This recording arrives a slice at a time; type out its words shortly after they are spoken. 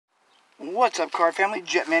What's up, card family?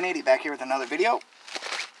 Jetman80 back here with another video.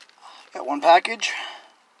 Got one package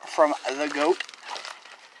from the GOAT.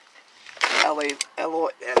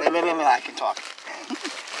 I can talk.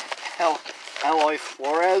 Eloy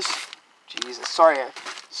Flores. Jesus, sorry,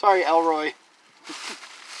 Elroy.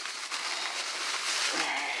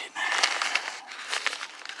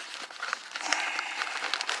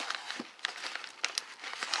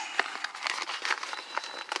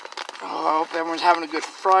 I hope everyone's having a good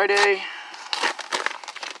Friday.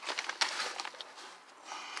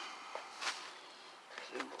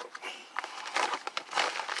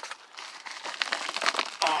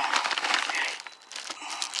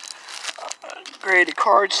 Graded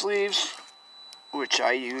card sleeves, which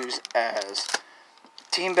I use as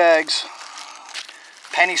team bags.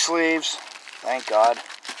 Penny sleeves, thank God.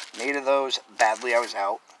 Needed those badly, I was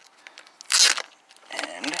out.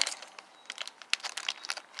 And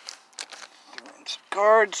some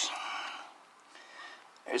cards.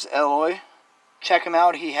 There's Eloy. Check him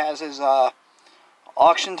out. He has his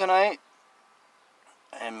auction tonight.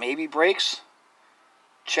 And maybe breaks.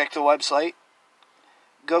 Check the website.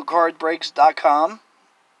 GoatCardBreaks.com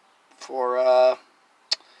for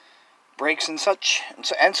breaks and such,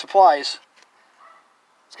 and supplies.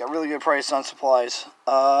 It's got really good price on supplies.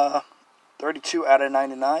 32 out of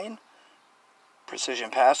 99.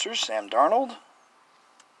 Precision Passers, Sam Darnold.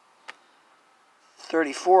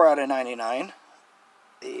 34 out of 99.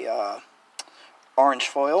 The orange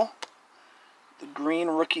foil. The green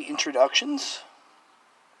rookie introductions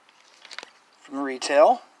from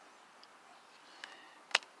retail.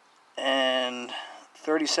 And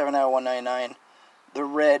 37 out of 199, the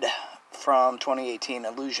red from 2018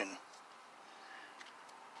 Illusion.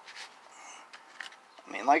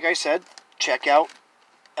 I mean, like I said, check out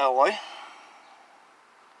Eloy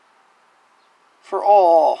for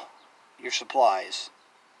all your supplies.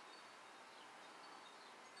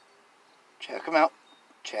 Check them out.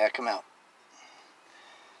 Check them out.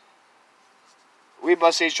 We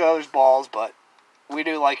bust each other's balls, but we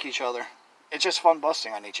do like each other. It's just fun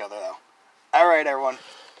busting on each other, though. Alright, everyone.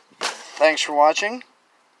 Thanks for watching.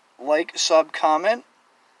 Like, sub, comment.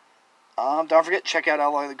 Don't forget, check out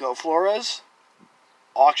Eloy the Goat Flores.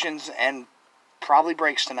 Auctions and probably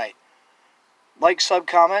breaks tonight. Like, sub,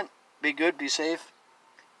 comment. Be good, be safe.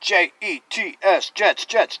 Jets,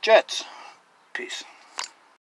 Jets, Jets. Peace.